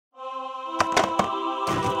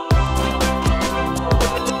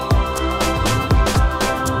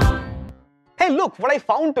Look what I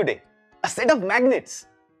found today. A set of magnets.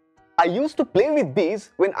 I used to play with these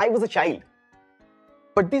when I was a child.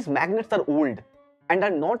 But these magnets are old and are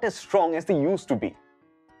not as strong as they used to be.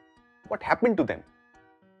 What happened to them?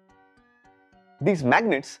 These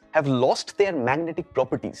magnets have lost their magnetic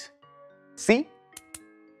properties. See?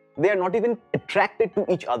 They are not even attracted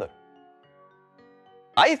to each other.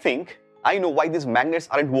 I think I know why these magnets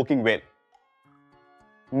aren't working well.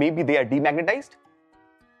 Maybe they are demagnetized?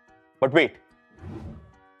 But wait,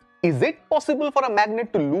 is it possible for a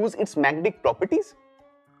magnet to lose its magnetic properties?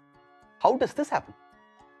 How does this happen?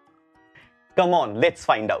 Come on, let's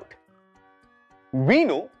find out. We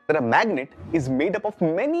know that a magnet is made up of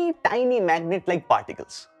many tiny magnet-like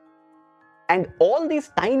particles. And all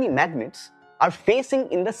these tiny magnets are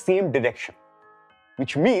facing in the same direction,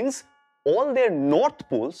 which means all their north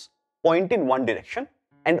poles point in one direction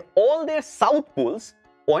and all their south poles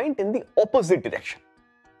point in the opposite direction.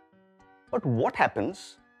 But what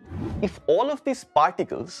happens if all of these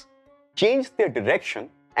particles change their direction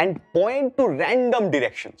and point to random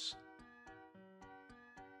directions?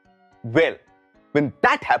 Well, when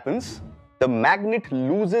that happens, the magnet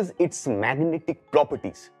loses its magnetic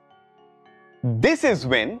properties. This is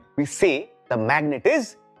when we say the magnet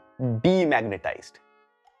is demagnetized.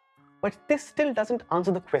 But this still doesn't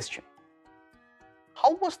answer the question.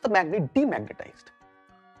 How was the magnet demagnetized?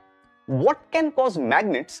 What can cause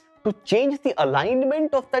magnets to change the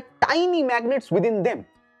alignment of the tiny magnets within them?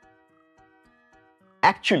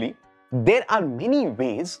 Actually, there are many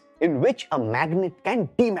ways in which a magnet can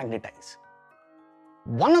demagnetize.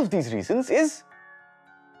 One of these reasons is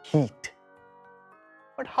heat.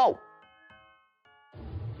 But how?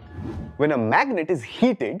 When a magnet is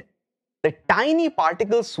heated, the tiny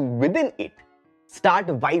particles within it start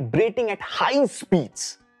vibrating at high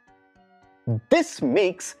speeds. This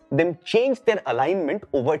makes them change their alignment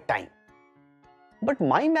over time. But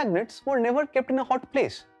my magnets were never kept in a hot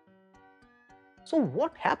place. So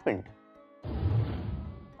what happened?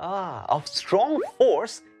 A strong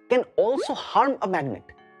force can also harm a magnet.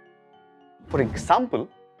 For example,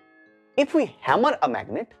 if we hammer a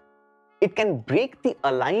magnet, it can break the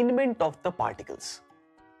alignment of the particles.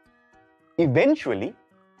 Eventually,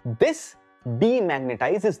 this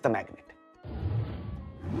demagnetizes the magnet.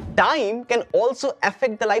 Time can also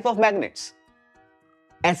affect the life of magnets.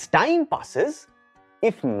 As time passes,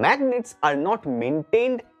 if magnets are not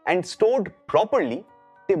maintained and stored properly,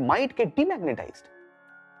 they might get demagnetized.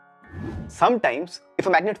 Sometimes, if a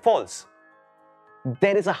magnet falls,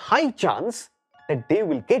 there is a high chance that they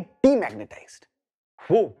will get demagnetized.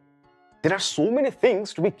 Whoa, there are so many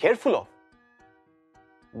things to be careful of.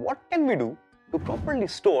 What can we do to properly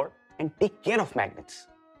store and take care of magnets?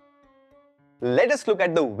 Let us look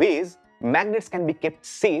at the ways magnets can be kept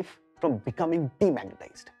safe from becoming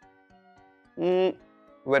demagnetized.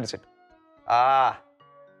 Where is it?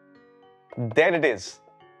 There it is,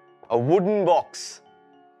 a wooden box.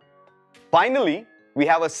 Finally, we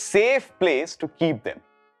have a safe place to keep them.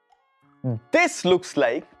 This looks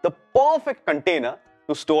like the perfect container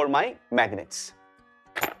to store my magnets.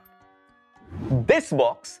 This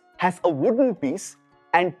box has a wooden piece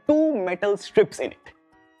and two metal strips in it.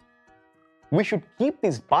 We should keep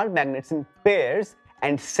these bar magnets in pairs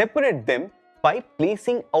and separate them by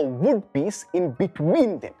placing a wood piece in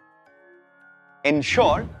between them.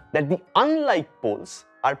 Ensure that the unlike poles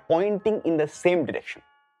are pointing in the same direction.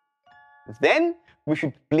 Then we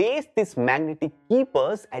should place these magnetic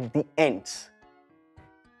keepers at the ends.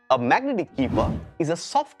 A magnetic keeper is a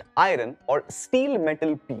soft iron or steel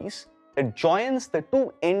metal piece that joins the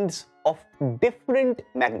two ends of different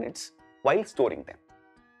magnets while storing them.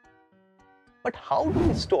 But how do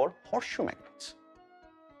we store horseshoe magnets?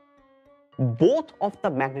 Both of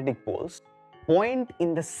the magnetic poles point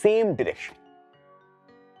in the same direction.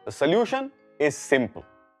 The solution is simple.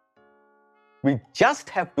 We just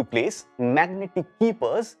have to place magnetic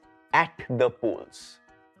keepers at the poles.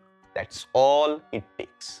 That's all it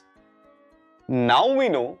takes. Now we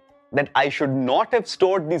know that I should not have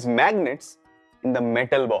stored these magnets in the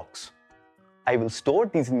metal box. I will store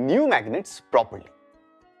these new magnets properly.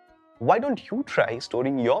 Why don't you try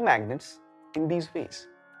storing your magnets in these ways?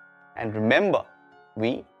 And remember,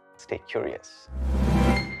 we stay curious.